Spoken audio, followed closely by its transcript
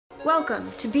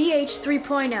Welcome to BH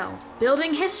 3.0,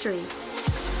 Building History,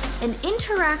 an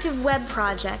interactive web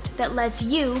project that lets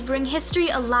you bring history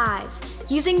alive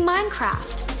using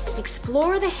Minecraft.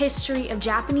 Explore the history of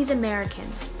Japanese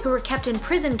Americans who were kept in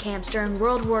prison camps during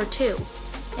World War II,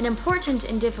 an important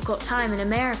and difficult time in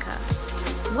America.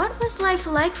 What was life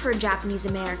like for Japanese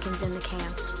Americans in the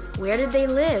camps? Where did they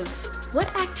live?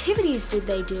 What activities did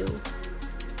they do?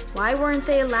 Why weren't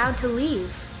they allowed to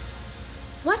leave?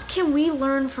 What can we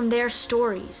learn from their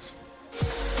stories?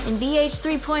 In BH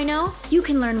 3.0, you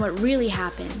can learn what really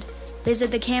happened, visit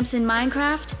the camps in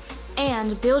Minecraft,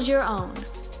 and build your own.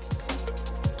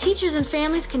 Teachers and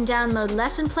families can download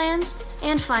lesson plans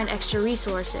and find extra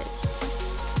resources.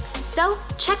 So,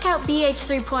 check out BH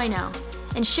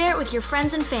 3.0 and share it with your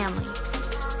friends and family.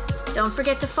 Don't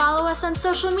forget to follow us on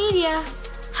social media.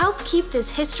 Help keep this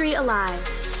history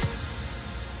alive.